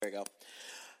go.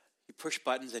 You push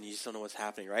buttons and you just don't know what's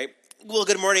happening, right? Well,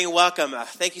 good morning and welcome.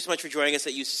 Thank you so much for joining us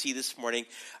at UCC this morning.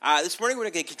 This morning we're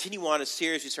going to continue on a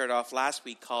series we started off last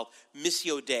week called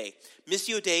Missio Dei.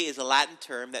 Missio Dei is a Latin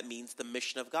term that means the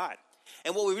mission of God.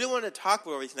 And what we really wanted to talk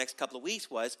about over these next couple of weeks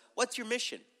was, what's your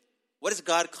mission? What has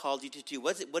God called you to do?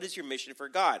 What is your mission for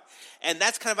God? And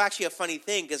that's kind of actually a funny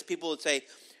thing because people would say,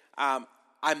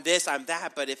 I'm this, I'm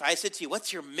that. But if I said to you,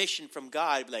 what's your mission from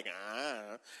God? You'd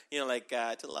be like,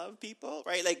 to love people,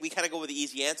 right? Like we kind of go with the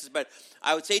easy answers. But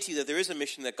I would say to you that there is a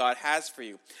mission that God has for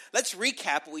you. Let's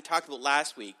recap what we talked about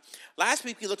last week. Last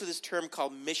week we looked at this term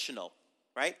called missional,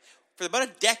 right? For about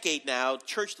a decade now,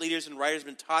 church leaders and writers have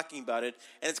been talking about it,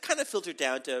 and it's kind of filtered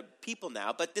down to people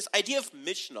now. But this idea of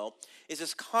missional is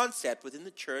this concept within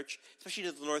the church, especially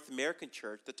the North American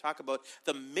church, that talk about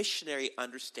the missionary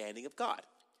understanding of God.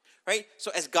 Right?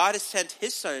 So as God has sent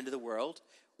his son into the world,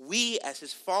 we as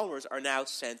his followers are now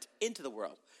sent into the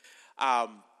world.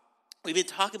 We've been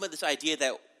talking about this idea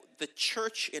that the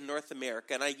church in North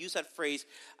America, and I use that phrase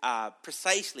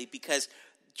precisely because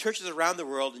churches around the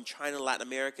world in China, Latin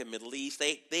America, Middle East,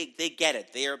 they get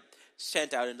it. They are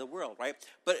sent out into the world, right?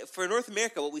 But for North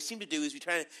America, what we seem to do is we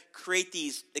try to create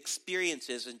these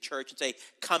experiences in church and say,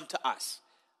 come to us.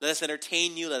 Let us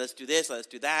entertain you, let us do this, let us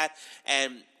do that.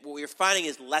 And what we're finding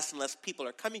is less and less people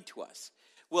are coming to us.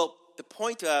 Well, the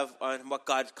point of what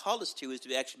God called us to is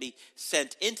to actually be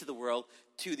sent into the world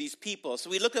to these people. So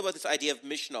we look at this idea of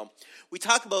missional. We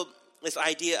talk about this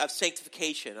idea of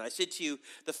sanctification. And I said to you,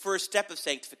 the first step of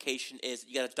sanctification is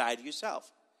you got to die to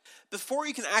yourself. Before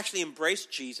you can actually embrace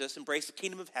Jesus, embrace the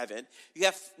kingdom of heaven, you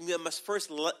must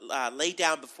first lay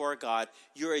down before God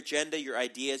your agenda, your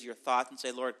ideas, your thoughts, and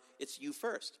say, Lord, it's you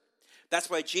first. That's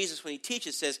why Jesus, when he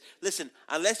teaches, says, listen,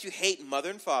 unless you hate mother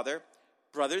and father,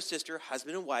 brother, sister,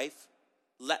 husband and wife,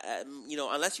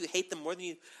 unless you hate them more than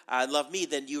you love me,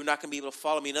 then you're not going to be able to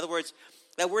follow me. In other words,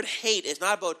 that word hate is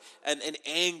not about an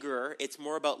anger. It's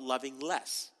more about loving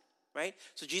less, right?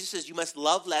 So Jesus says you must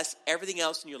love less everything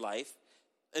else in your life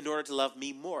in order to love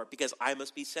me more, because I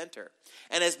must be center.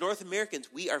 And as North Americans,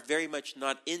 we are very much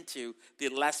not into the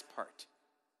less part.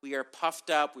 We are puffed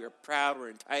up, we are proud, we're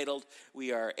entitled,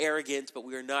 we are arrogant, but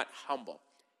we are not humble.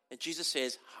 And Jesus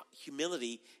says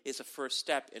humility is a first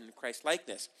step in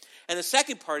Christ-likeness. And the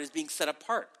second part is being set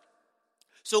apart.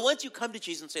 So once you come to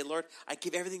Jesus and say, Lord, I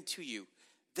give everything to you,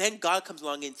 then God comes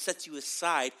along and sets you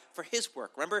aside for his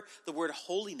work. Remember, the word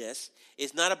holiness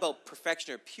is not about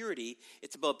perfection or purity.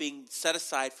 It's about being set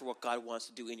aside for what God wants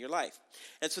to do in your life.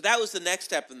 And so that was the next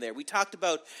step in there. We talked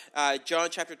about John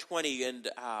chapter 20, and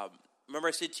remember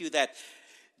I said to you that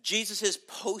Jesus'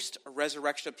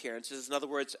 post-resurrection appearances, in other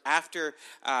words, after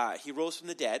he rose from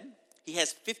the dead, he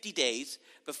has 50 days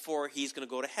before he's going to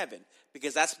go to heaven,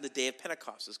 because that's when the day of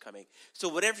Pentecost is coming. So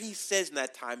whatever he says in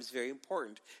that time is very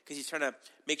important, because he's trying to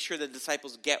make sure the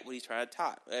disciples get what he's trying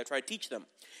to teach them.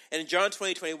 And in John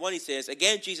 20:21, he says,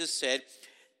 again, Jesus said,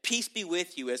 peace be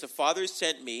with you. As the Father has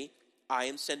sent me, I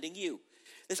am sending you.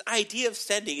 This idea of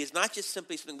sending is not just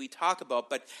simply something we talk about,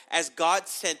 but as God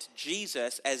sent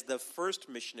Jesus as the first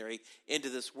missionary into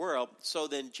this world, so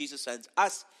then Jesus sends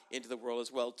us into the world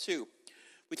as well too.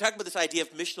 We talk about this idea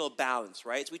of missional balance,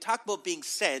 right? So we talk about being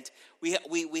sent. We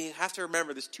have to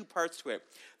remember there's two parts to it.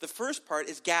 The first part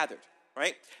is gathered,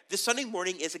 right? This Sunday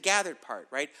morning is a gathered part,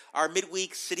 right? Our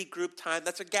midweek city group time,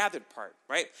 that's a gathered part,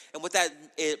 right? And what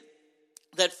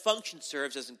that function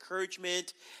serves as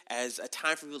encouragement, as a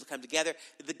time for people to come together.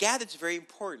 The gathered is very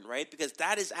important, right? Because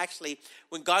that is actually,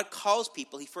 when God calls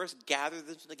people, he first gathers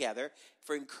them together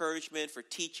for encouragement, for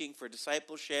teaching, for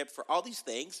discipleship, for all these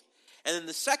things. And then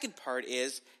the second part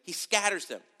is he scatters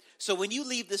them. So when you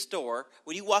leave this door,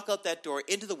 when you walk out that door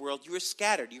into the world, you are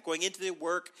scattered. You're going into the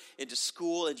work, into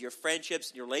school, into your friendships,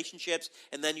 and your relationships,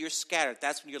 and then you're scattered.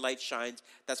 That's when your light shines.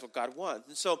 That's what God wants.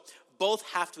 And so both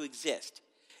have to exist.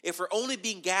 If we're only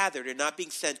being gathered and not being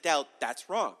sent out, that's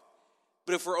wrong.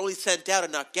 But if we're only sent out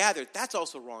and not gathered, that's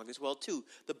also wrong as well too.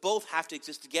 The both have to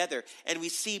exist together. And we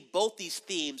see both these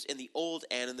themes in the Old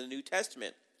and in the New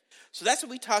Testament. So that's what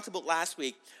we talked about last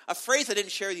week. A phrase I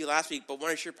didn't share with you last week, but one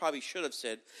I probably should have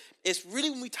said, is really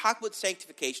when we talk about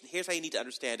sanctification, here's how you need to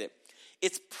understand it.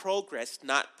 It's progress,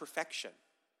 not perfection.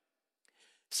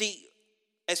 See,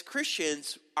 as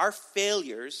Christians, our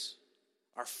failures,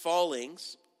 our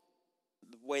fallings,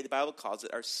 the way the Bible calls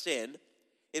it, our sin,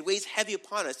 it weighs heavy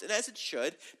upon us, and as it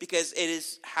should, because it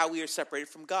is how we are separated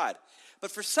from God.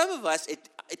 But for some of us, it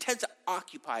tends to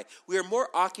occupy. We are more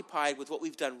occupied with what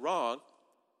we've done wrong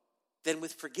than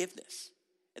with forgiveness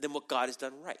and then what God has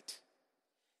done right.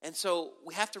 And so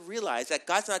we have to realize that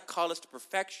God's not called us to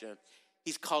perfection.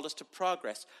 He's called us to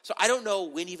progress. So I don't know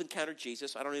when you've encountered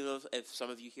Jesus. I don't even know if some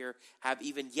of you here have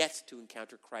even yet to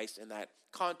encounter Christ in that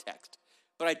context.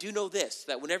 But I do know this,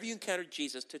 that whenever you encounter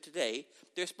Jesus to today,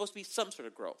 there's supposed to be some sort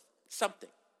of growth, something.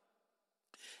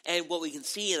 And what we can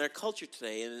see in our culture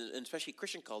today, and especially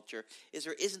Christian culture, is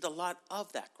there isn't a lot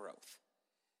of that growth.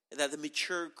 That the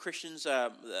mature Christians,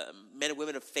 men and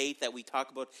women of faith that we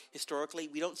talk about historically,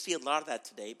 we don't see a lot of that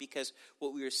today because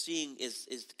what we are seeing is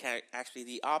actually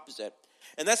the opposite.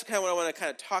 And that's kind of what I want to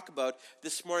kind of talk about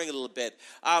this morning a little bit.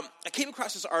 I came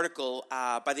across this article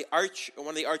by one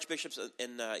of the archbishops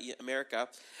in America.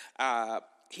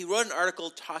 He wrote an article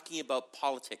talking about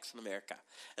politics in America.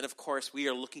 And of course, we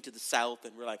are looking to the South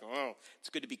and we're like, oh, it's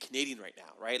good to be Canadian right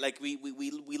now, right? Like we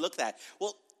look at that.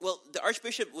 Well, the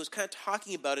Archbishop was kind of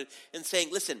talking about it and saying,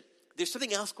 listen, there's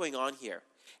something else going on here.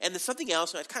 And there's something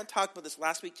else, and I kind of talked about this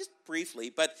last week just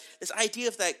briefly, but this idea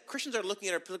of that Christians are looking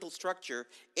at our political structure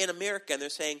in America and they're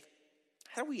saying,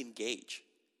 how do we engage?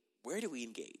 Where do we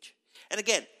engage? And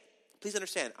again, please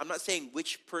understand, I'm not saying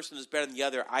which person is better than the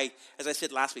other. As I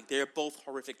said last week, they're both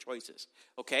horrific choices,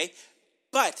 okay?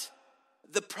 But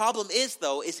the problem is,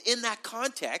 though, is in that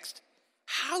context,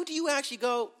 how do you actually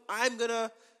go,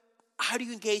 how do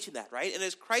you engage in that, right? And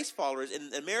as Christ followers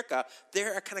in America,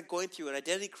 they're kind of going through an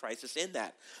identity crisis in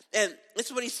that. And this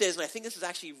is what he says, and I think this is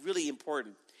actually really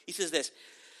important. He says this,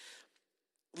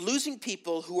 losing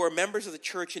people who are members of the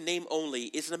church in name only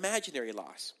is an imaginary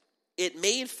loss. It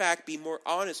may, in fact, be more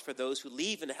honest for those who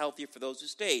leave and healthier for those who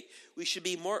stay. We should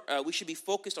be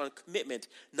focused on commitment,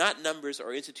 not numbers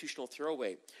or institutional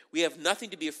throwaway. We have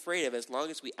nothing to be afraid of as long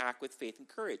as we act with faith and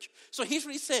courage. So here's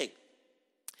what he's saying.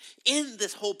 In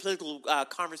this whole political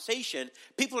conversation,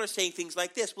 people are saying things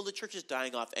like this. Well, the church is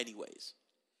dying off anyways.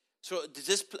 So does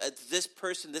this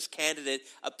person, this candidate,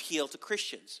 appeal to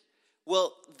Christians?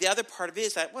 Well, the other part of it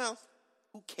is that, well,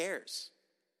 who cares?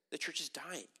 The church is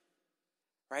dying,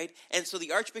 right? And so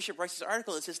the Archbishop writes this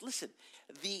article and says, listen,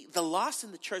 the loss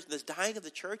in the church, this dying of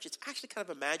the church, it's actually kind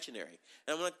of imaginary.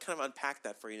 And I'm going to kind of unpack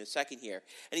that for you in a second here.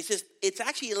 And he says, it's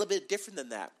actually a little bit different than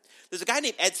that. There's a guy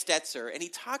named Ed Stetzer, and he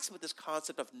talks about this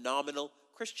concept of nominal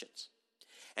Christians.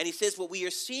 And he says what we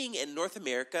are seeing in North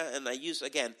America, and I use,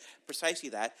 again, precisely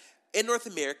that, in North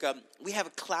America, we have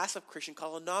a class of Christian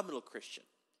called a nominal Christian.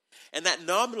 And that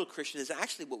nominal Christian is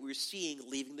actually what we're seeing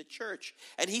leaving the church.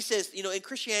 And he says, in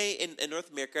Christianity in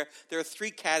North America, there are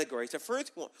three categories. The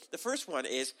first one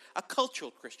is a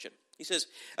cultural Christian. He says,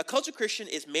 a cultural Christian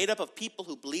is made up of people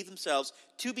who believe themselves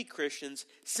to be Christians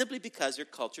simply because their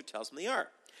culture tells them they are.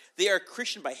 They are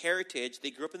Christian by heritage.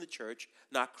 They grew up in the church,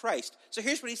 not Christ. So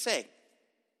here's what he's saying.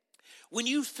 When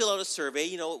you fill out a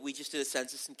survey, we just did a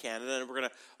census in Canada, and we're going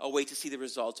to wait to see the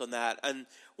results on that. And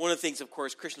one of the things, of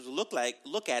course, Christians will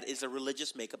look at is the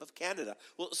religious makeup of Canada.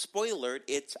 Well, spoiler alert,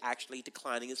 it's actually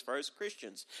declining as far as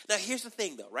Christians. Now, here's the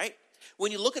thing, though, right?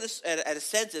 When you look at a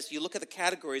census, you look at the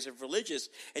categories of religious,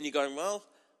 and you're going, well,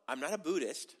 I'm not a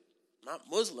Buddhist, I'm not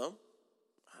Muslim,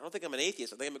 I don't think I'm an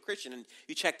atheist, I think I'm a Christian, and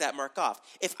you check that mark off.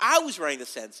 If I was running the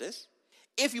census,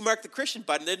 if you mark the Christian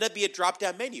button, there'd be a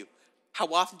drop-down menu. How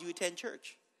often do you attend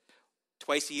church?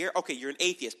 Twice a year? Okay, you're an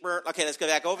atheist. Okay, let's go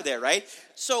back over there, right?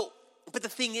 So, but the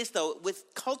thing is, though, with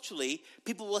culturally,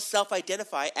 people will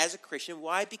self-identify as a Christian.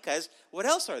 Why? Because what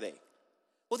else are they?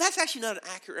 Well, that's actually not an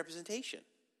accurate representation.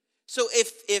 So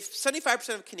if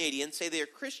 75% of Canadians say they are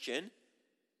Christian,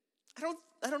 I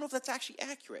don't know if that's actually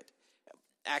accurate.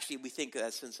 Actually, we think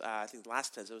that since, I think the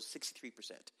last census, it was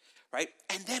 63%, right?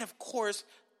 And then, of course,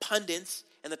 pundits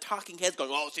and the talking heads going,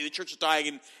 oh, see, the church is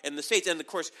dying in the States. And, of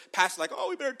course, pastors like, oh,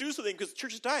 we better do something because the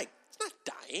church is dying. It's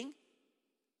not dying.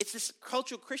 It's this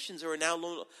cultural Christians who are now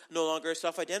no longer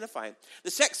self-identifying. The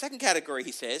second category,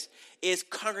 he says, is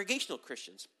congregational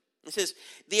Christians. He says,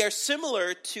 they are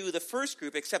similar to the first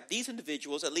group, except these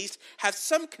individuals at least have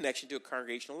some connection to a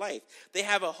congregational life. They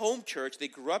have a home church they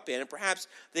grew up in, and perhaps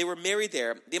they were married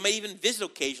there. They might even visit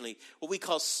occasionally, what we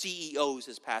call CEOs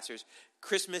as pastors,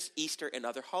 Christmas, Easter, and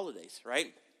other holidays,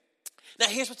 right? Now,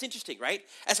 here's what's interesting, right?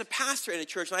 As a pastor in a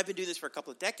church, and I've been doing this for a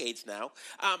couple of decades now,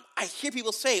 I hear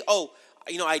people say, oh,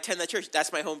 I attend that church.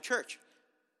 That's my home church.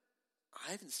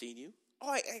 I haven't seen you. Oh,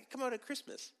 I come out at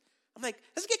Christmas. I'm like,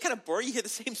 doesn't it get kind of boring? You hear the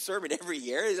same sermon every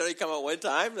year. It's only come out one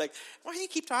time. Like, why do you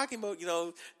keep talking about,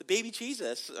 the baby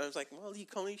Jesus? I was like, well, you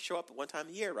can only show up one time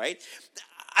a year, right?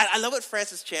 I love what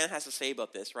Francis Chan has to say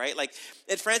about this, right? Like,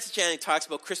 and Francis Chan talks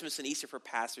about Christmas and Easter for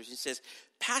pastors. He says,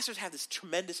 pastors have this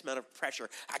tremendous amount of pressure.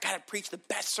 I got to preach the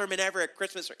best sermon ever at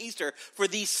Christmas or Easter for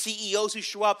these CEOs who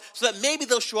show up so that maybe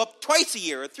they'll show up twice a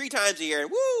year or 3 times a year.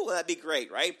 And woo, that'd be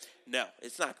great, right? No,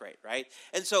 it's not great, right?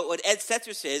 And so what Ed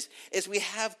Stetzer says is we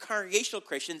have congregational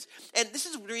Christians, and this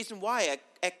is the reason why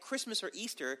at Christmas or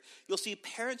Easter, you'll see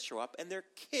parents show up and their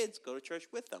kids go to church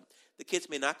with them. The kids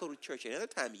may not go to church any other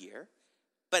time of year,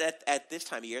 but at this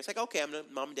time of year, it's like, okay,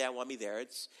 mom and dad want me there.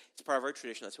 It's part of our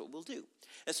tradition. That's what we'll do.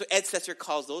 And so Ed Stetzer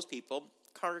calls those people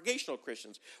congregational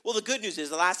Christians. Well, the good news is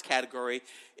the last category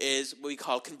is what we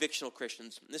call convictional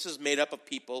Christians. This is made up of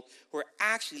people who are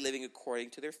actually living according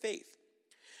to their faith.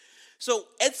 So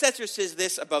Ed Stetzer says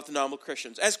this about the nominal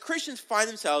Christians. As Christians find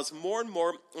themselves more and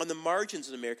more on the margins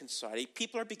of American society,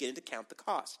 people are beginning to count the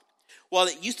cost. While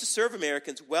it used to serve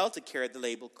Americans well to carry the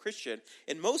label Christian,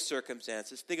 in most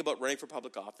circumstances, think about running for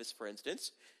public office, for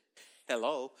instance.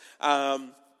 Hello.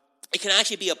 It can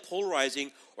actually be a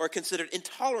polarizing or considered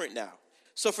intolerant now.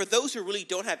 So for those who really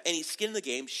don't have any skin in the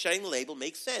game, shedding the label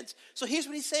makes sense. So here's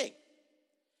what he's saying.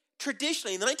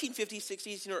 Traditionally, in the 1950s,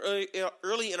 60s,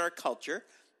 early in our culture,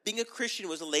 being a Christian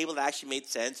was a label that actually made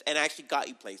sense and actually got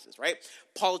you places, right?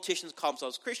 Politicians call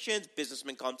themselves Christians.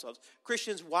 Businessmen call themselves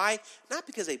Christians. Why? Not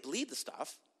because they believe the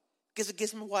stuff, because it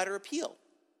gives them a wider appeal.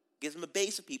 It gives them a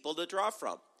base of people to draw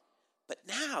from. But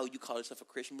now you call yourself a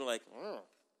Christian, you're like, you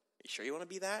sure you want to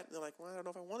be that? And they're like, well, I don't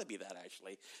know if I want to be that,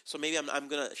 actually. So maybe I'm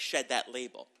going to shed that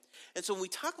label. And so when we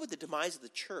talk about the demise of the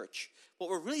church, what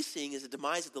we're really seeing is the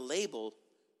demise of the label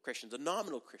Christians, the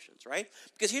nominal Christians, right?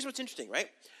 Because here's what's interesting, right?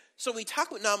 So when we talk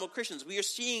about nominal Christians, we are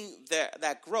seeing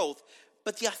that growth,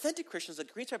 but the authentic Christians, the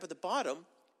green stripe at the bottom,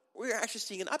 we're actually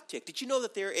seeing an uptick. Did you know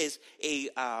that there is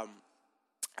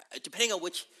depending on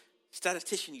which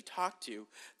statistician you talk to,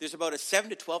 there's about a 7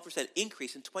 to 12%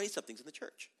 increase in 20-somethings in the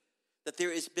church? That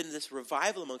there has been this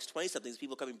revival amongst 20-somethings,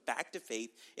 people coming back to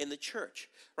faith in the church,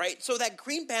 right? So that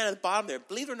green band at the bottom there,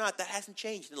 believe it or not, that hasn't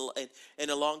changed in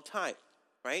a long time,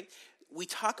 right? We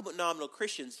talk about nominal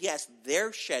Christians. Yes,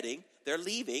 they're shedding, they're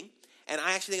leaving, and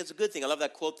I actually think it's a good thing. I love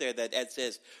that quote there that Ed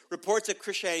says, reports of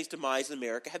Christianity's demise in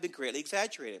America have been greatly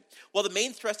exaggerated. While the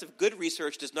main thrust of good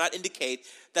research does not indicate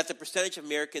that the percentage of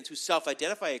Americans who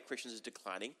self-identify as Christians is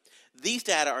declining, these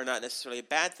data are not necessarily a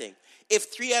bad thing.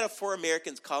 If 3 out of 4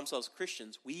 Americans call themselves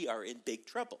Christians, we are in big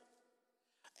trouble.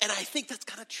 And I think that's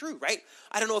kind of true, right?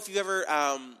 I don't know if you've ever...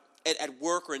 at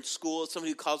work or in school,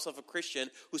 somebody who calls himself a Christian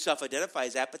who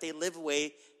self-identifies that, but they live a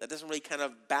way that doesn't really kind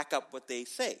of back up what they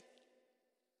say.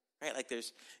 Right? Like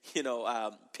there's,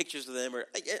 pictures of them or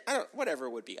whatever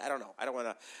it would be. I don't know. I don't want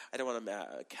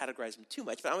to categorize them too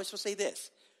much, but I'm just going to say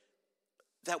this.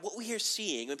 That what we are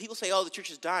seeing, when people say, oh, the church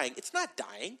is dying, it's not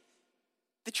dying.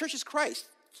 The church is Christ.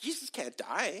 Jesus can't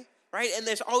die, right? And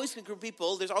there's always a group of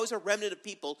people, there's always a remnant of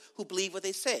people who believe what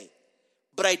they say.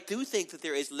 But I do think that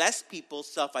there is less people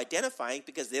self-identifying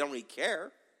because they don't really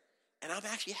care. And I'm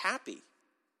actually happy.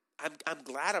 I'm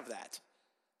glad of that.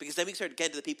 Because then we start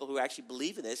getting to the people who actually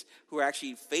believe in this, who are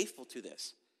actually faithful to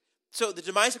this. So the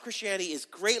demise of Christianity is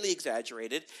greatly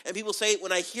exaggerated. And people say,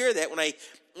 when I hear that,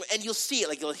 and you'll see it,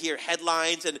 like you'll hear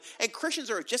headlines, and Christians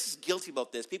are just as guilty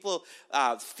about this. People,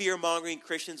 fear-mongering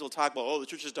Christians will talk about, the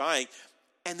church is dying.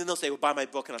 And then they'll say, well, buy my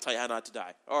book and I'll tell you how not to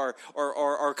die.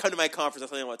 Or come to my conference, I'll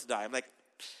tell you how not to die. I'm like,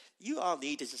 you all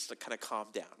need to just kind of calm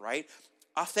down, right?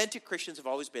 Authentic Christians have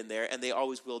always been there, and they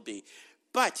always will be.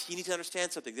 But you need to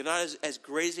understand something. They're not as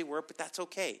great as they were, but that's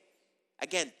okay.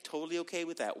 Again, totally okay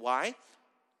with that. Why?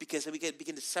 Because then we can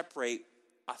begin to separate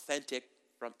authentic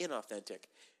from inauthentic.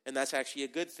 And that's actually a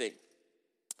good thing.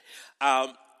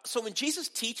 So when Jesus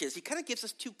teaches, he kind of gives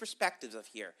us 2 perspectives of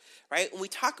here, right? When we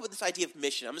talk about this idea of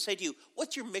mission, I'm going to say to you,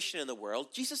 what's your mission in the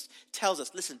world? Jesus tells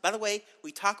us, listen, by the way, when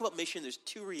we talk about mission, there's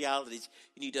 2 realities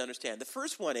you need to understand. The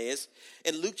first one is,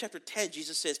 in Luke chapter 10,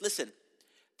 Jesus says, listen,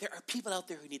 there are people out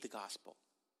there who need the gospel,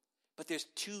 but there's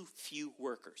too few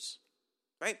workers,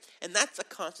 right? And that's a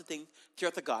constant thing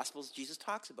throughout the Gospels Jesus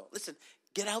talks about. Listen,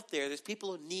 get out there. There's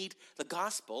people who need the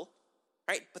gospel,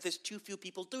 right? But there's too few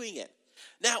people doing it.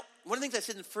 Now, one of the things I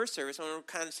said in the first service, I want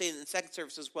to kind of say it in the second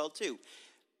service as well, too.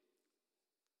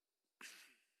 I'm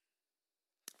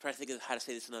trying to think of how to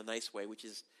say this in a nice way, which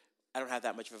is, I don't have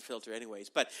that much of a filter anyways.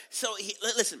 But,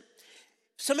 listen,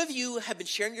 some of you have been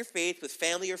sharing your faith with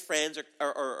family or friends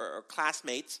or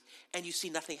classmates, and you see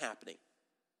nothing happening.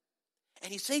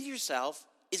 And you say to yourself,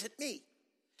 is it me?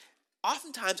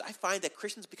 Oftentimes, I find that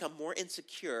Christians become more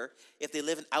insecure if they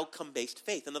live an outcome-based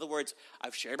faith. In other words,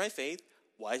 I've shared my faith.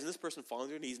 Why isn't this person falling on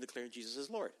their knees and declaring Jesus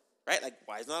as Lord? Right? Like,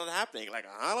 why is that not happening? Like,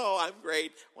 hello, I'm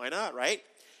great. Why not, right?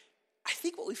 I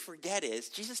think what we forget is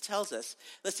Jesus tells us,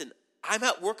 listen, I'm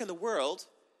at work in the world,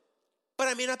 but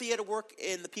I may not be at work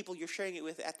in the people you're sharing it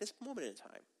with at this moment in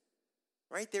time.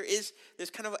 Right? There's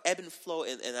kind of an ebb and flow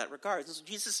in that regard. And so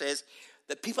Jesus says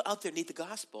that people out there need the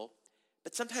gospel,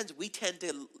 but sometimes we tend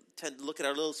to look at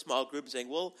our little small group saying,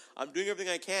 well, I'm doing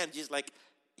everything I can. Jesus is like,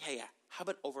 yeah, how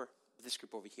about over this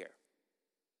group over here?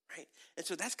 Right? And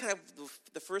so that's kind of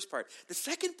the first part. The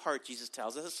second part, Jesus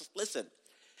tells us, listen,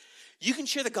 you can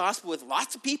share the gospel with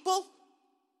lots of people,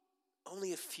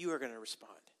 only a few are going to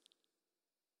respond.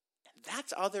 And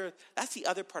that's the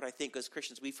other part I think as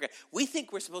Christians we forget. We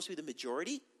think we're supposed to be the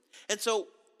majority. And so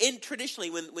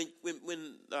traditionally when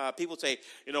people say,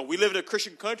 we live in a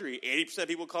Christian country, 80% of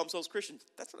people call themselves Christians.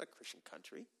 That's not a Christian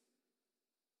country.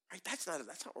 Right? That's not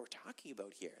what we're talking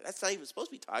about here. That's not even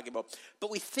supposed to be talking about. But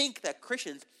we think that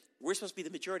Christians, we're supposed to be the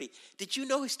majority. Did you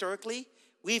know historically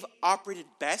we've operated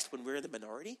best when we're in the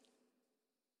minority?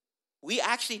 We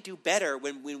actually do better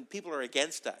when people are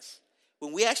against us.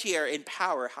 When we actually are in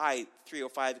power,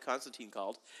 305 Constantine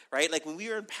called, right? Like when we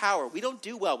are in power, we don't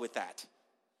do well with that.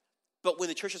 But when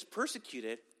the church is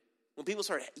persecuted, when people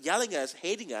start yelling at us,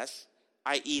 hating us,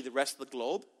 i.e. the rest of the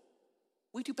globe,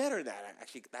 we do better in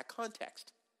that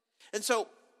context. And so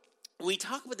when we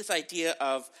talk about this idea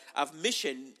of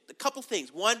mission, a couple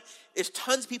things. One is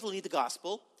tons of people need the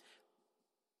gospel,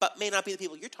 but may not be the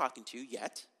people you're talking to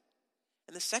yet.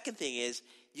 And the second thing is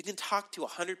you can talk to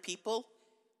 100 people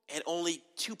and only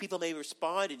 2 people may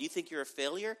respond and you think you're a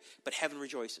failure, but heaven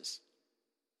rejoices.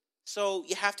 So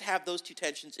you have to have those two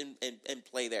tensions in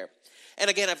play there. And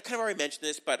again, I've kind of already mentioned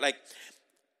this, but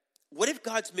what if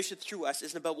God's mission through us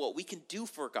isn't about what we can do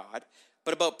for God,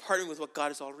 but about partnering with what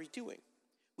God is already doing?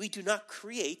 We do not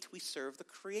create, we serve the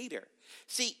Creator.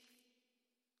 See,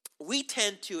 we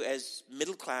tend to, as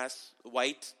middle class,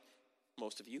 white,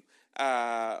 most of you,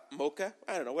 mocha,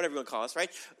 I don't know, whatever you want to call us,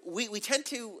 right? We tend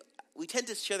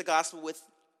to share the gospel with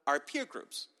our peer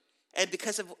groups. And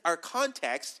because of our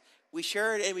context, we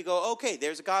share it and we go, okay,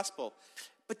 there's a gospel.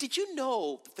 But did you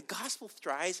know that the gospel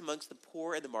thrives amongst the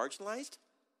poor and the marginalized?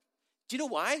 Do you know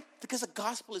why? Because the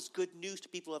gospel is good news to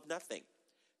people of nothing.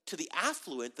 To the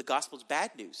affluent, the gospel is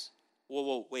bad news.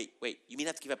 Whoa, wait. You mean I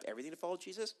have to give up everything to follow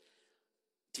Jesus?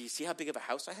 Do you see how big of a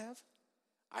house I have?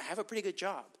 I have a pretty good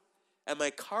job. And my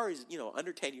car is,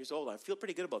 under 10 years old. I feel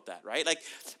pretty good about that, right?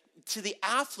 To the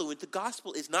affluent, the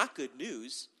gospel is not good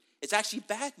news. It's actually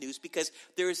bad news because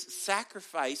there is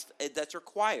sacrifice that's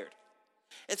required.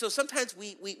 And so sometimes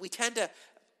we tend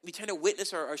to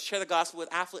witness or share the gospel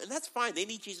with affluent, and that's fine. They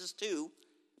need Jesus too.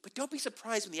 But don't be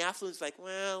surprised when the affluent's like,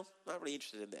 well, I'm not really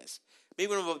interested in this. Maybe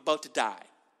when I'm about to die,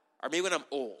 or maybe when I'm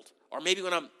old, or maybe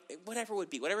when I'm, whatever it would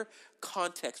be, whatever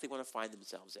context they want to find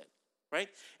themselves in, right?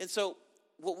 And so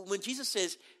when Jesus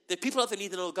says that people out there need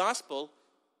to know the gospel,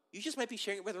 you just might be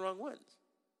sharing it with the wrong ones.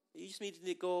 You just need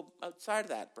to go outside of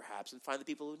that, perhaps, and find the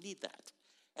people who need that.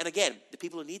 And again, the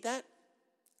people who need that,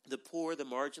 the poor, the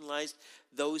marginalized,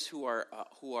 those who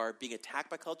are being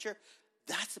attacked by culture,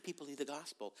 that's the people who need the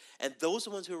gospel. And those are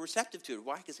the ones who are receptive to it.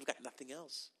 Why? Because they've got nothing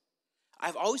else.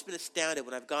 I've always been astounded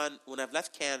when I've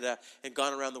left Canada and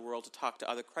gone around the world to talk to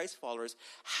other Christ followers,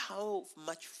 how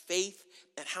much faith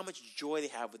and how much joy they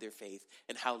have with their faith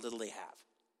and how little they have.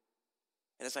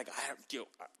 And it's like,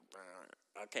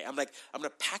 okay, I'm going to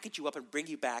package you up and bring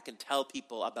you back and tell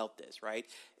people about this, right?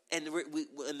 And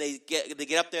when they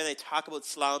get up there and they talk about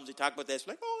slums, they talk about this,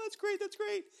 we're like, oh, that's great.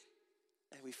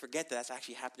 And we forget that that's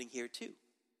actually happening here too,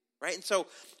 right? And so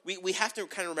we have to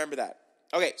kind of remember that.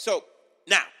 Okay, so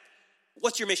now,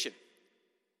 what's your mission?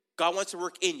 God wants to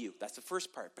work in you. That's the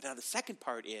first part. But now the second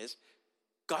part is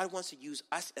God wants to use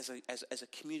us as a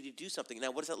community to do something.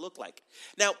 Now, what does that look like?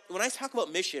 Now, when I talk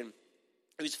about mission,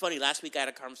 it was funny. Last week I had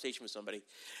a conversation with somebody,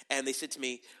 and they said to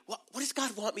me, well, what does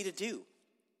God want me to do?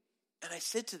 And I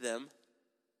said to them,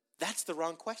 that's the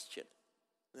wrong question.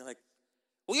 And they're like,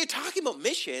 well, you're talking about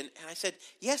mission. And I said,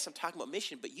 yes, I'm talking about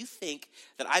mission, but you think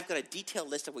that I've got a detailed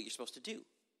list of what you're supposed to do.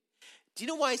 Do you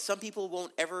know why some people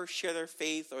won't ever share their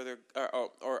faith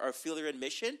or feel they're in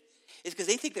mission? It's because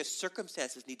they think their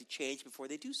circumstances need to change before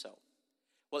they do so.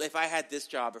 Well, if I had this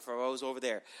job, if I was over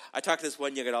there, I talked to this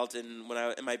one young adult in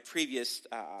my previous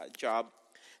job.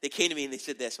 They came to me and they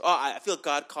said this, I feel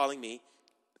God calling me.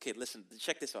 Okay, listen,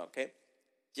 check this out, okay?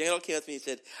 The young adult came up to me and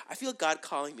said, I feel God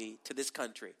calling me to this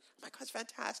country. I'm like, that's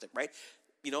fantastic, right?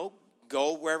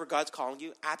 Go wherever God's calling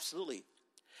you, absolutely.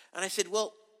 And I said,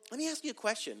 well, let me ask you a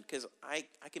question, because I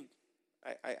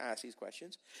ask these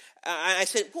questions. I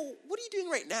said, well, what are you doing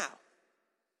right now?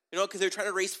 Because they're trying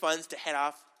to raise funds to head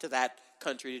off to that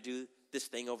country to do this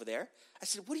thing over there. I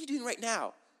said, what are you doing right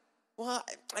now? Well,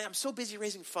 I'm so busy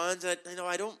raising funds that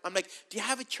I don't. I'm like, do you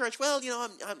have a church? Well,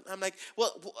 I'm like,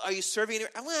 well, are you serving?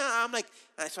 Well, I'm like,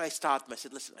 so I stopped him. I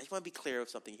said, listen, I just want to be clear of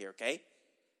something here, okay?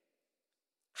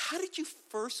 How did you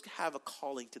first have a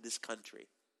calling to this country?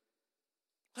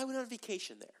 I went on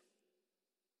vacation there.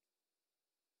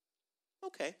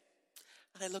 Okay.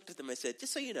 And I looked at them and I said,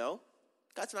 just so you know,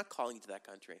 God's not calling you to that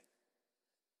country.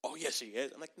 Oh, yes, he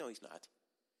is. I'm like, no, he's not.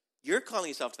 You're calling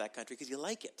yourself to that country because you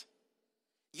like it.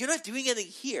 You're not doing anything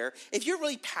here. If you're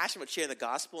really passionate about sharing the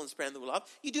gospel and spreading the love,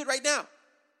 you do it right now.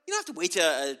 You don't have to wait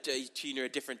to a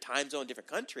different time zone, different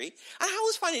country. I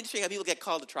always find it interesting how people get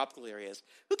called to tropical areas.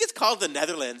 Who gets called to the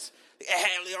Netherlands?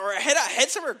 Or head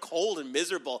somewhere cold and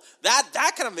miserable.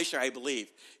 That kind of mission, I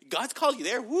believe. God's called you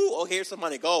there. Woo! Oh, here's some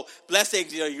money. Go.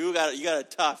 Blessings. You got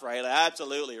it tough, right?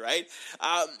 Absolutely, right?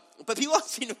 But people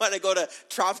seem to want to go to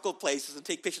tropical places and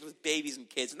take pictures with babies and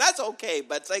kids, and that's okay.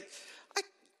 But it's like, I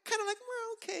kind of like,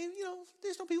 well, okay,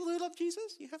 there's no people who love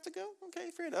Jesus. You have to go. Okay,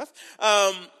 fair enough.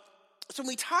 So when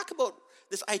we talk about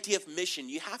this idea of mission,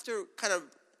 you have to kind of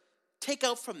take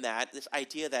out from that this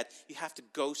idea that you have to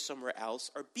go somewhere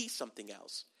else or be something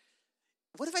else.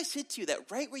 What if I said to you that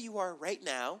right where you are right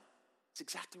now is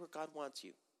exactly where God wants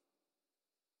you?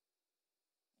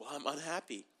 Well, I'm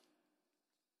unhappy.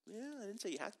 Yeah, I didn't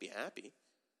say you have to be happy.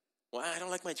 Well, I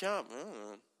don't like my job.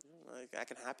 That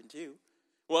can happen too.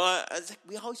 Well,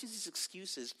 we always use these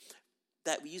excuses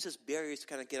that we use as barriers to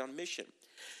kind of get on mission.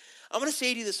 I'm going to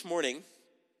say to you this morning,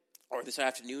 or this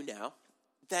afternoon now,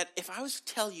 that if I was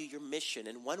to tell you your mission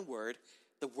in one word,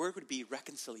 the word would be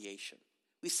reconciliation.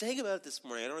 We sang about it this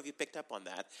morning. I don't know if you picked up on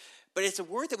that. But it's a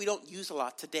word that we don't use a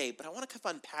lot today. But I want to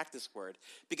kind of unpack this word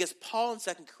because Paul in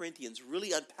 2 Corinthians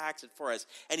really unpacks it for us.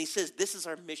 And he says this is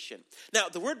our mission. Now,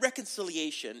 the word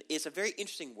reconciliation is a very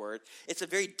interesting word. It's a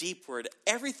very deep word.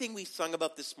 Everything we sung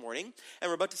about this morning, and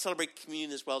we're about to celebrate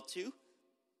communion as well too,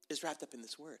 is wrapped up in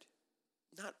this word.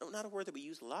 Not a word that we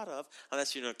use a lot of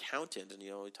unless you're an accountant and,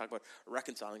 we talk about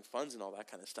reconciling funds and all that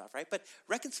kind of stuff, right? But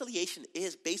reconciliation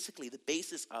is basically the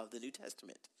basis of the New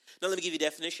Testament. Now, let me give you a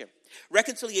definition.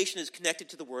 Reconciliation is connected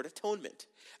to the word atonement.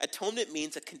 Atonement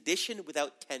means a condition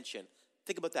without tension.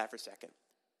 Think about that for a second.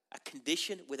 A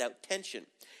condition without tension.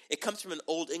 It comes from an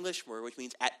Old English word which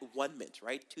means at one-ment,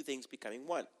 right? Two things becoming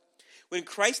one. When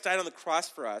Christ died on the cross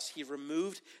for us, he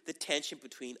removed the tension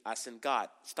between us and God.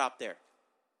 Stop there.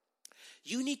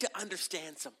 You need to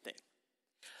understand something.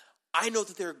 I know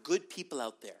that there are good people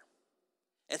out there.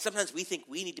 And sometimes we think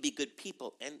we need to be good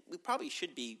people. And we probably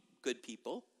should be good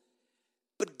people.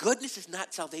 But goodness is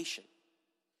not salvation.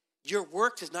 Your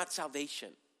work is not salvation.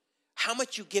 How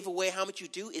much you give away, how much you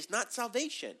do is not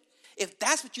salvation. If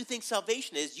that's what you think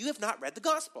salvation is, you have not read the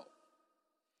gospel.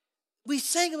 We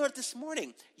sang about it this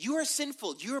morning. You are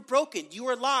sinful. You are broken. You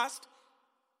are lost.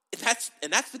 And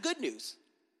that's the good news.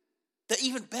 The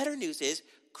even better news is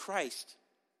Christ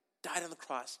died on the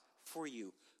cross for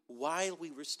you. While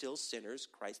we were still sinners,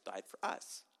 Christ died for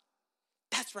us.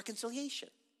 That's reconciliation,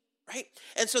 right?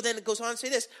 And so then it goes on to say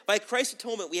this. By Christ's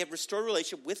atonement, we have restored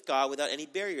relationship with God without any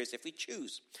barriers if we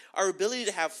choose. Our ability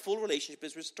to have full relationship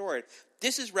is restored.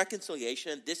 This is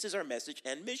reconciliation, and this is our message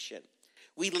and mission.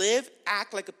 We live,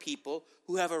 act like a people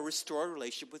who have a restored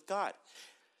relationship with God.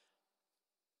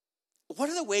 One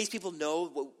of the ways people know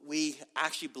what we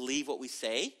actually believe what we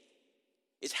say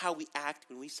is how we act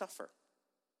when we suffer.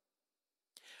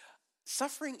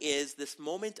 Suffering is this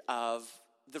moment of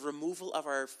the removal of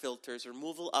our filters,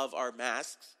 removal of our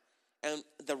masks, and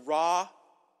the raw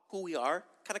who we are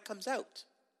kind of comes out.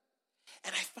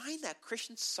 And I find that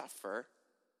Christians suffer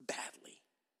badly.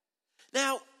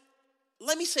 Now,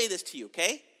 let me say this to you,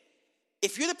 okay?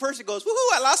 If you're the person who goes,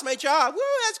 woohoo, I lost my job, woo,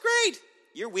 that's great,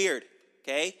 you're weird.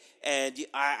 Okay, and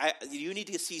you need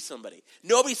to see somebody.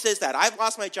 Nobody says that. I've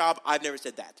lost my job. I've never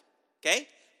said that. Okay,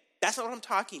 that's not what I'm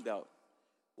talking about.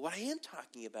 What I am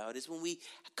talking about is when we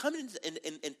come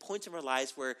in points of our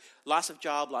lives where loss of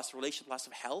job, loss of relationship, loss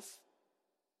of health,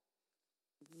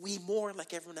 we mourn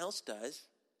like everyone else does,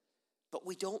 but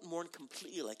we don't mourn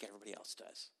completely like everybody else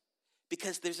does.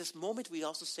 Because there's this moment we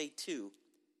also say too,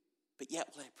 but yet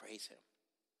will I praise him.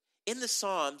 In the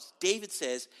Psalms, David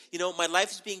says, my life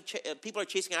is being, people are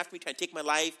chasing after me, trying to take my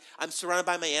life. I'm surrounded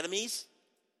by my enemies.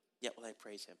 Yet will I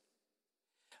praise him.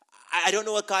 I don't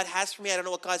know what God has for me. I don't know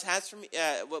what God has for me,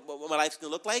 what my life's going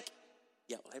to look like.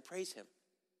 Yet will I praise him.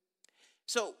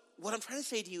 So what I'm trying to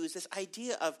say to you is this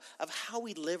idea of how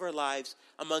we live our lives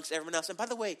amongst everyone else. And by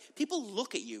the way, people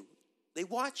look at you. They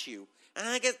watch you. And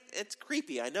I get it's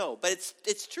creepy, I know. But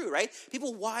it's true, right?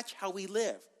 People watch how we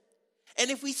live. And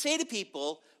if we say to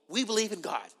people, we believe in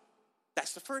God.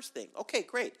 That's the first thing. Okay,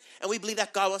 great. And we believe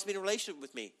that God wants to be in a relationship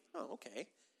with me. Oh, okay.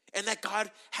 And that God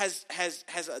has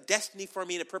a destiny for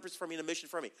me and a purpose for me and a mission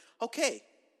for me. Okay.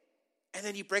 And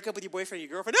then you break up with your boyfriend or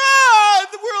your girlfriend.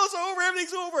 The world's over,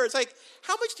 everything's over. It's like,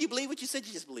 how much do you believe what you said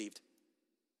you just believed?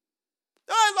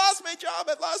 I lost my job.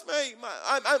 I lost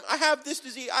I have this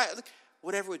disease.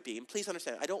 Whatever it would be. And please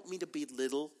understand, I don't mean to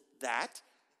belittle that,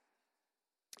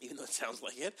 even though it sounds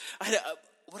like it.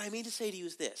 What I mean to say to you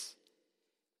is this.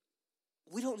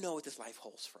 We don't know what this life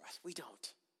holds for us. We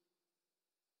don't.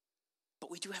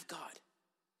 But we do have God.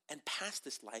 And past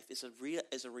this life is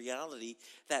a reality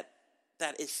that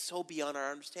is so beyond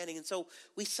our understanding. And so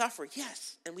we suffer,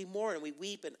 yes, and we mourn and we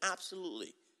weep, and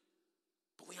absolutely.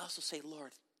 But we also say,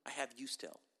 Lord, I have you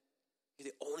still. You're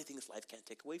the only thing this life can't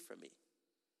take away from me.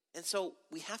 And so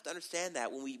we have to understand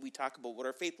that when we talk about what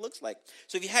our faith looks like.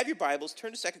 So if you have your Bibles,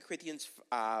 turn to 2 Corinthians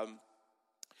 5,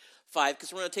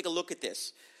 because we're going to take a look at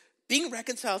this. Being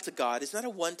reconciled to God is not a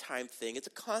one-time thing. It's a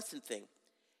constant thing.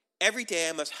 Every day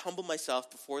I must humble myself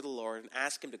before the Lord and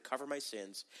ask him to cover my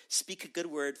sins. Speak a good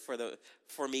word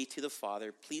for me to the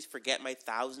Father. Please forget my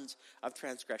thousands of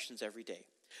transgressions every day.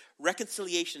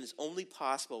 Reconciliation is only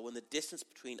possible when the distance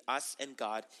between us and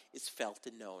God is felt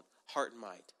and known, heart and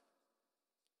mind.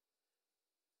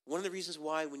 One of the reasons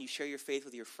why when you share your faith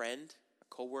with your friend, a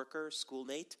coworker,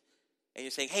 schoolmate, and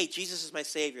you're saying, hey, Jesus is my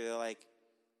Savior, they're like,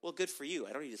 well, good for you.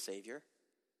 I don't need a Savior.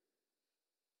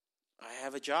 I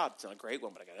have a job. It's not a great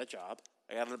one, but I got a job.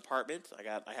 I got an apartment.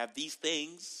 I have these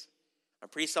things. I'm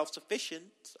pretty self-sufficient.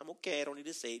 I'm okay. I don't need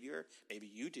a Savior. Maybe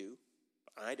you do,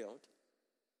 but I don't.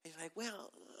 And you're like,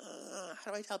 well,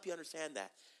 how do I help you understand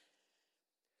that?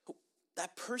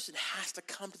 That person has to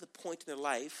come to the point in their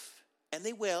life, and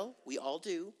they will, we all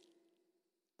do,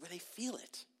 where they feel it.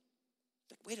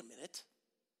 It's like, wait a minute.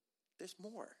 There's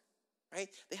more, right?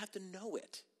 They have to know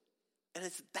it. And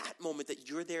it's that moment that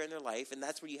you're there in their life, and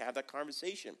that's where you have that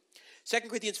conversation. 2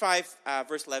 Corinthians 5,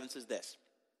 verse 11 says this.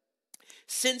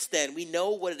 Since then, we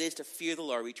know what it is to fear the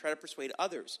Lord. We try to persuade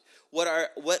others.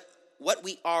 What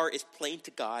we are is plain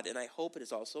to God, and I hope it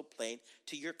is also plain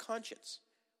to your conscience.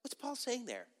 What's Paul saying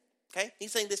there? Okay?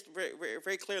 He's saying this very, very,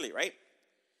 very clearly, right?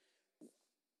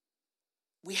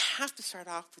 We have to start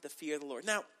off with the fear of the Lord.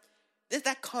 Now, there's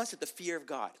that concept, the fear of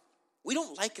God. We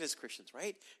don't like it as Christians,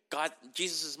 right? God,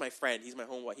 Jesus is my friend. He's my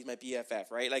homeboy. He's my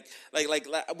BFF, right?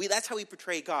 That's how we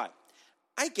portray God.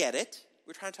 I get it.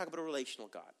 We're trying to talk about a relational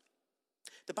God.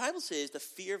 The Bible says the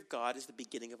fear of God is the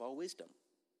beginning of all wisdom.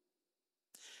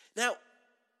 Now,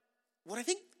 what I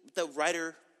think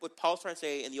what Paul's trying to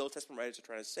say and the Old Testament writers are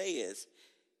trying to say is,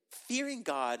 fearing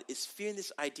God is fearing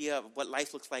this idea of what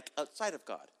life looks like outside of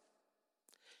God.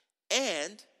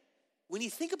 And when you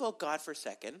think about God for a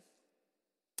second,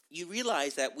 you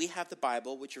realize that we have the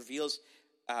Bible, which reveals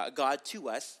God to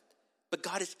us, but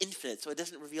God is infinite, so it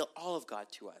doesn't reveal all of God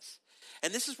to us.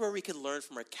 And this is where we can learn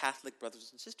from our Catholic brothers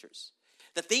and sisters,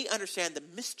 that they understand the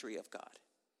mystery of God.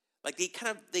 Like they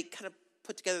kind of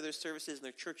put together their services and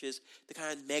their churches to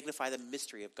kind of magnify the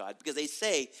mystery of God, because they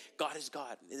say God is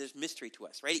God, and there's mystery to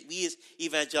us, right? We as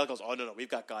evangelicals, oh no, we've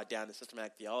got God down in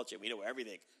systematic theology, we know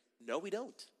everything. No, we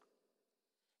don't.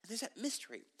 And there's that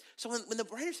mystery. So when the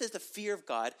writer says the fear of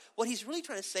God, what he's really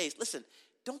trying to say is, listen,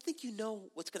 don't think you know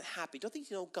what's going to happen. Don't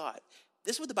think you know God.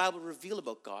 This is what the Bible reveals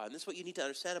about God, and this is what you need to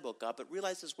understand about God, but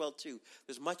realize as well, too,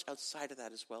 there's much outside of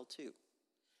that as well, too.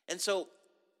 And so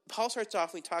Paul starts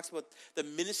off when he talks about the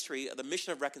ministry, the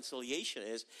mission of reconciliation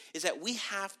is that we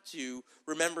have to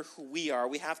remember who we are.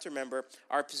 We have to remember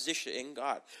our position in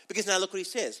God. Because now look what he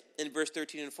says in verse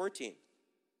 13 and 14.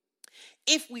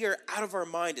 If we are out of our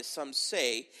mind, as some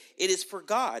say, it is for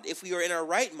God. If we are in our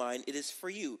right mind, it is for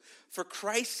you. For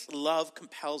Christ's love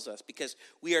compels us, because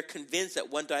we are convinced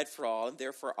that one died for all, and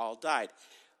therefore all died.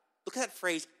 Look at that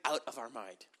phrase, out of our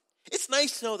mind. It's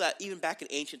nice to know that even back in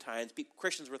ancient times,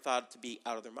 Christians were thought to be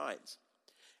out of their minds.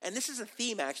 And this is a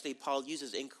theme, actually, Paul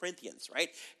uses in Corinthians, right?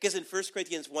 Because in 1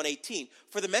 Corinthians 1:18,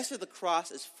 for the message of the cross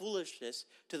is foolishness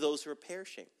to those who are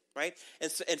perishing. Right? And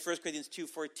in 1 Corinthians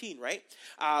 2:14, right?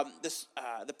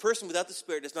 The person without the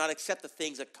Spirit does not accept the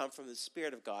things that come from the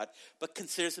Spirit of God, but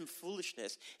considers them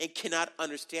foolishness and cannot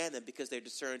understand them because they're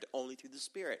discerned only through the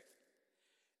Spirit.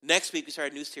 Next week, we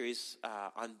start a new series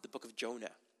on the book of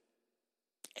Jonah.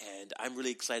 And I'm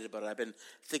really excited about it. I've been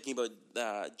thinking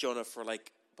about Jonah for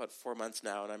about 4 months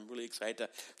now, and I'm really excited to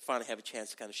finally have a chance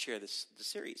to kind of share the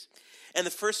series. And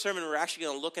the first sermon, we're actually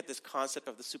going to look at this concept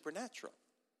of the supernatural.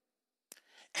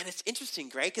 And it's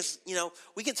interesting, right? Because,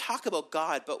 we can talk about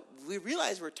God, but we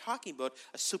realize we're talking about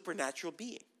a supernatural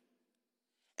being.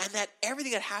 And that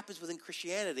everything that happens within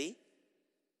Christianity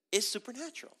is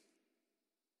supernatural.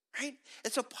 Right?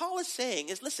 And so Paul is saying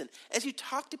listen, as you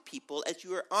talk to people, as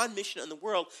you are on mission in the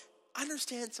world,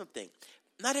 understand something.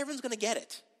 Not everyone's going to get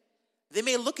it. They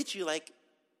may look at you like,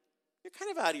 you're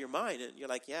kind of out of your mind. And you're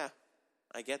like, yeah,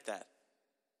 I get that.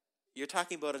 You're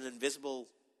talking about an invisible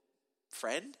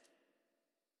friend?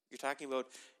 You're talking about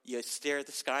you stare at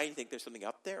the sky and you think there's something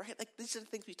up there, right? Like, these are the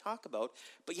things we talk about,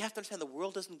 but you have to understand the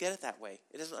world doesn't get it that way.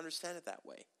 It doesn't understand it that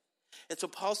way. And so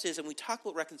Paul says, when we talk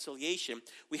about reconciliation,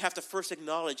 we have to first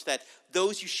acknowledge that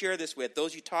those you share this with,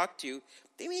 those you talk to,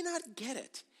 they may not get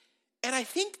it. And I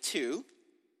think, too,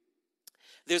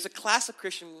 there's a class of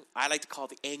Christian I like to call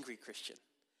the angry Christian.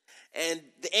 And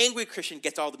the angry Christian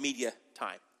gets all the media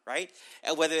time, right?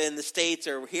 And whether in the States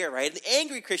or here, right? The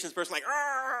angry Christian person like,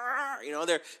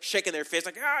 they're shaking their fist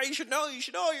like, you should know,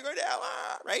 you're going to hell,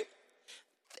 right?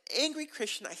 The angry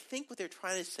Christian, I think what they're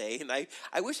trying to say, and I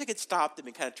wish I could stop them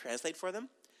and kind of translate for them,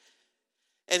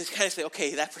 and kind of say,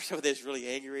 okay, that person over there is really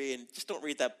angry, and just don't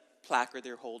read that placard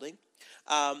they're holding.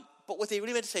 But what they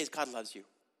really meant to say is God loves you,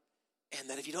 and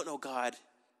that if you don't know God,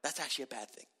 that's actually a bad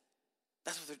thing.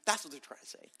 That's what they're trying to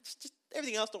say. It's just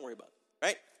everything else, don't worry about,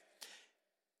 right?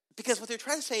 Because what they're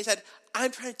trying to say is that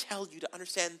I'm trying to tell you to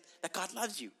understand that God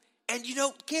loves you, and you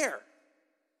don't care.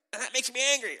 And that makes me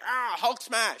angry. Hulk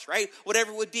smash, right?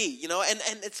 Whatever it would be, and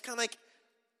it's kind of like,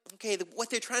 okay, what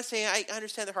they're trying to say, I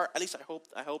understand their heart. At least I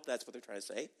hope that's what they're trying to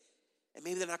say. And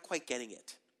maybe they're not quite getting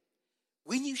it.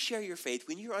 When you share your faith,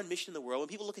 when you're on mission in the world, when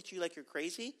people look at you like you're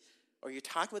crazy, or you're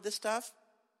talking about this stuff,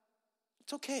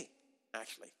 it's okay,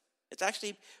 actually. It's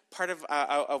actually part of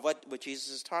what Jesus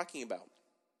is talking about.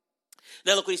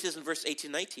 Now look what he says in verse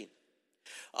 18, 19.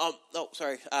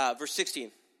 Verse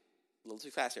 16. A little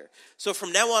too fast here. So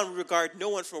from now on, we regard no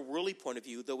one from a worldly point of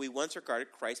view, though we once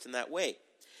regarded Christ in that way.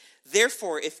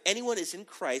 Therefore, if anyone is in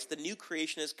Christ, the new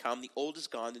creation has come, the old is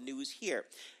gone, the new is here.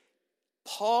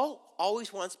 Paul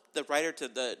always wants the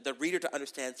reader to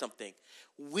understand something.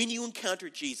 When you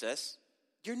encounter Jesus,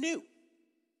 you're new.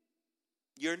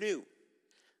 You're new.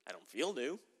 I don't feel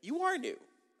new. You are new.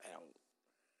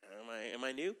 Am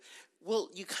I new? Well,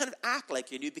 you kind of act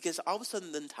like you're new because all of a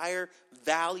sudden the entire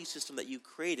value system that you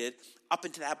created up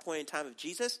until that point in time of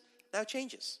Jesus now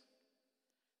changes.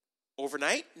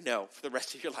 Overnight? No, for the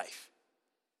rest of your life.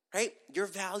 Right? Your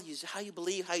values, how you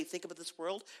believe, how you think about this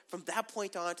world, from that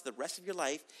point on to the rest of your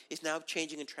life is now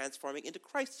changing and transforming into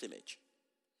Christ's image.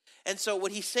 And so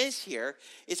what he says here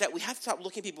is that we have to stop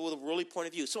looking at people with a worldly point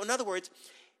of view. So in other words,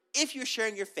 if you're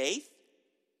sharing your faith,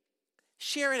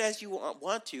 share it as you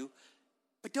want to,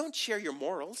 but don't share your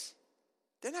morals.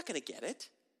 They're not going to get it.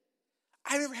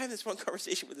 I remember having this one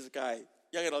conversation with this guy,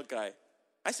 young adult guy.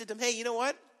 I said to him, hey, you know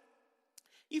what?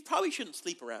 You probably shouldn't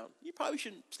sleep around. You probably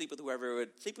shouldn't sleep with whoever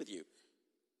would sleep with you.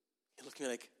 He looked at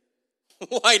me like,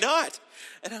 why not?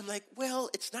 And I'm like, well,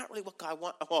 it's not really what God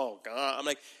wants. Oh, God. I'm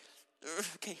like,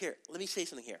 okay, here, let me say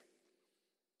something here.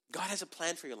 God has a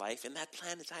plan for your life, and that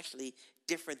plan is actually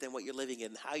different than what you're living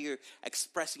in, how you're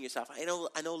expressing yourself. I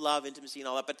know love, intimacy, and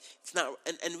all that, but it's not.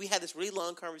 And we had this really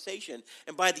long conversation,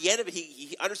 and by the end of it,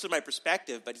 he understood my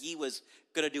perspective, but he was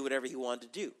going to do whatever he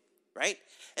wanted to do, right?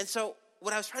 And so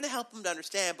what I was trying to help him to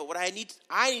understand, but what I need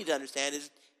to understand is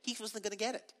he wasn't going to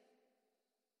get it.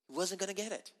 He wasn't going to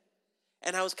get it.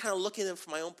 And I was kind of looking at him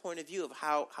from my own point of view of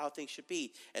how things should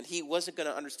be, and he wasn't going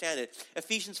to understand it.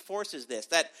 Ephesians 4 says this,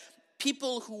 that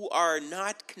people who are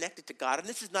not connected to God, and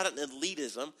this is not an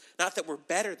elitism, not that we're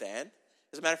better than.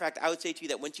 As a matter of fact, I would say to you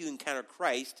that once you encounter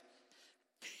Christ,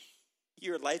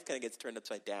 your life kind of gets turned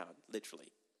upside down,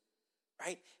 literally.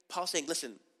 Right? Paul's saying,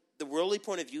 listen, the worldly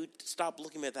point of view, stop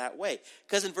looking at it that way.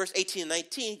 Because in verse 18 and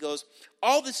 19, he goes,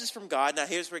 all this is from God. Now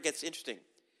here's where it gets interesting.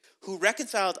 Who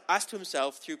reconciled us to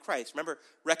himself through Christ. Remember,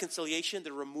 reconciliation,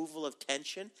 the removal of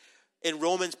tension. In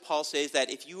Romans, Paul says that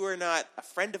if you are not a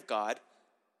friend of God,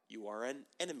 you are an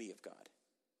enemy of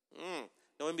God.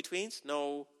 No in-betweens?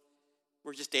 No,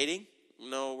 we're just dating?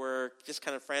 No, we're just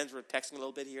kind of friends. We're texting a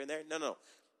little bit here and there? No.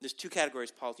 There's two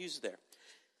categories Paul uses there.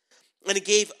 And he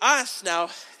gave us, now,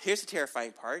 here's the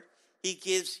terrifying part. He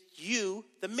gives you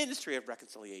the ministry of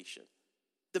reconciliation.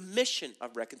 The mission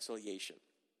of reconciliation.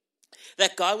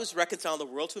 That God was reconciling the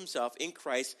world to himself in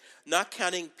Christ, not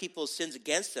counting people's sins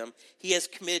against them. He has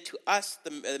committed to us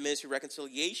the ministry of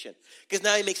reconciliation. Because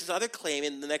now he makes this other claim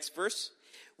in the next verse.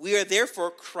 We are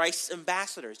therefore Christ's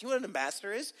ambassadors. You know what an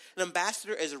ambassador is? An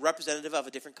ambassador is a representative of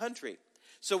a different country.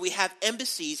 So we have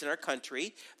embassies in our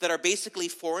country that are basically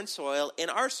foreign soil in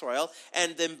our soil,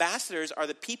 and the ambassadors are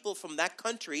the people from that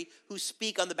country who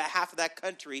speak on the behalf of that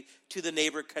country to the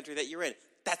neighbor country that you're in.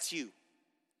 That's you.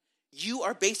 You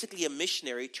are basically a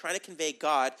missionary trying to convey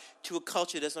God to a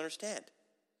culture that doesn't understand.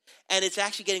 And it's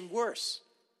actually getting worse.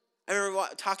 I remember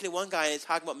talking to one guy, and he's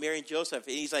talking about Mary and Joseph,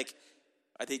 and he's like,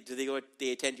 do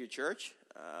they attend your church?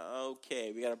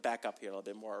 Okay, we got to back up here a little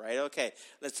bit more, right? Okay,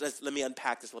 let me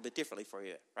unpack this a little bit differently for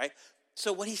you, right?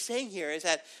 So what he's saying here is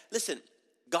that, listen,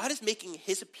 God is making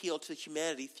his appeal to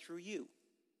humanity through you,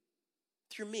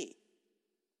 through me.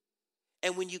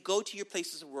 And when you go to your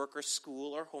places of work or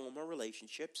school or home or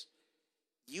relationships,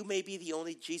 you may be the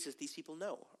only Jesus these people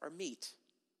know or meet.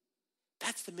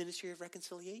 That's the ministry of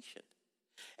reconciliation.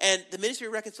 And the ministry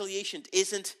of reconciliation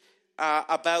isn't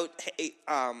about, hey,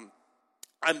 I'm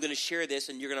going to share this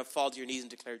and you're going to fall to your knees and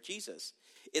declare Jesus.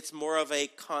 It's more of a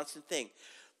constant thing.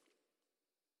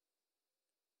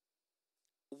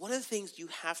 One of the things you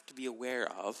have to be aware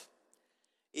of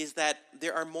is that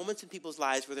there are moments in people's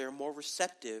lives where they're more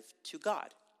receptive to God.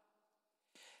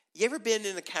 You ever been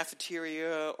in a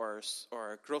cafeteria or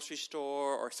a grocery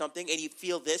store or something and you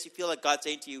feel this? You feel like God's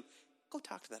saying to you, go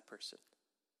talk to that person.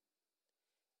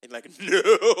 And you're like,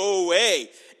 no way.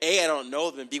 A, I don't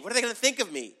know them. And B, what are they going to think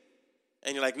of me?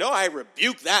 And you're like, no, I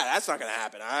rebuke that. That's not going to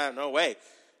happen. No way.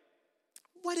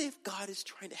 What if God is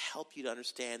trying to help you to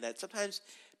understand that sometimes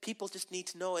people just need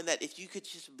to know, and that if you could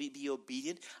just be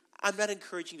obedient. I'm not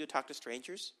encouraging you to talk to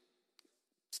strangers.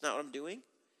 It's not what I'm doing.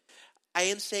 I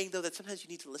am saying, though, that sometimes you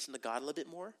need to listen to God a little bit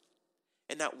more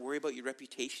and not worry about your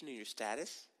reputation and your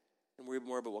status and worry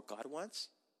more about what God wants.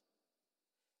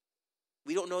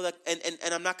 We don't know that,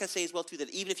 and I'm not going to say as well, too,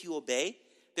 that even if you obey,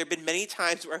 there have been many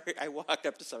times where I walked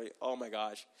up to somebody, oh my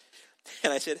gosh,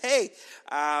 and I said, hey,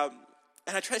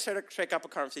 and I try to strike up a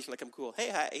conversation like I'm cool. Hey,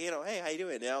 hi, hey, how you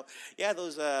doing? Yeah,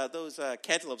 those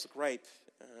cantaloupes look ripe.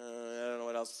 I don't know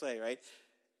what else to say, right?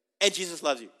 And Jesus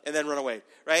loves you, and then run away,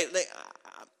 right? Like,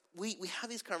 we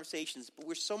have these conversations, but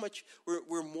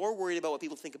we're more worried about what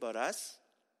people think about us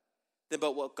than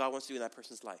about what God wants to do in that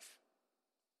person's life.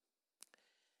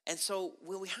 And so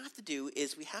what we have to do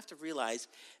is we have to realize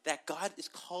that God has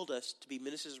called us to be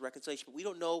ministers of reconciliation, but we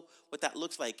don't know what that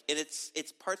looks like. And it's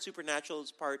part supernatural,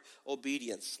 it's part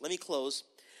obedience. Let me close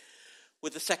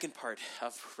with the second part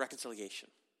of reconciliation.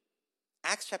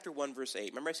 Acts chapter 1, verse 8.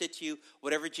 Remember I said to you,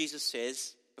 whatever Jesus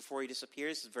says before he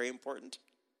disappears is very important.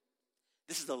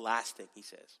 This is the last thing he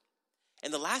says.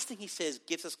 And the last thing he says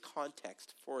gives us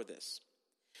context for this.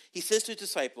 He says to his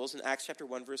disciples in Acts chapter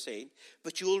 1, verse 8,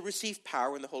 but you will receive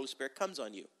power when the Holy Spirit comes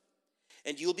on you.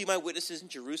 And you will be my witnesses in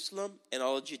Jerusalem and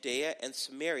all of Judea and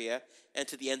Samaria and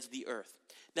to the ends of the earth.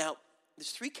 Now,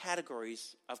 there's three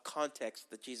categories of context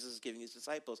that Jesus is giving his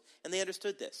disciples, and they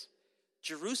understood this.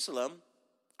 Jerusalem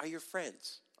are your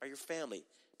friends, are your family,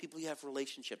 people you have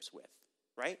relationships with,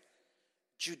 right?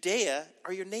 Judea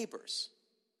are your neighbors,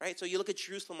 right? So you look at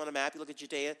Jerusalem on a map, you look at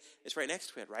Judea, it's right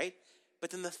next to it, right? But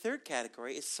then the third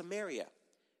category is Samaria.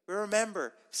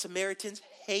 Remember, Samaritans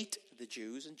hate the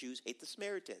Jews, and Jews hate the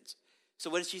Samaritans.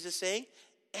 So what is Jesus saying?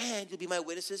 And you'll be my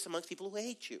witnesses amongst people who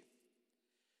hate you.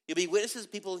 You'll be witnesses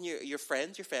of people in your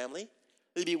friends, your family.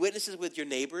 You'll be witnesses with your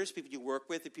neighbors, people you work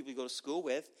with, the people you go to school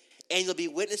with. And you'll be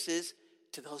witnesses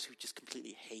to those who just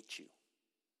completely hate you.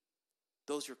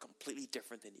 Those who are completely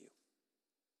different than you.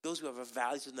 Those who have a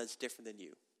value system that's different than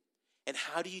you. And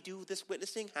how do you do this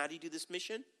witnessing? How do you do this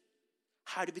mission?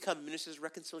 How to become ministers of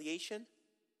reconciliation?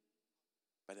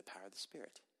 By the power of the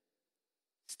Spirit.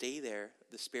 Stay there.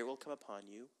 The Spirit will come upon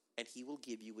you, and he will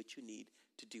give you what you need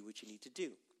to do what you need to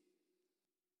do.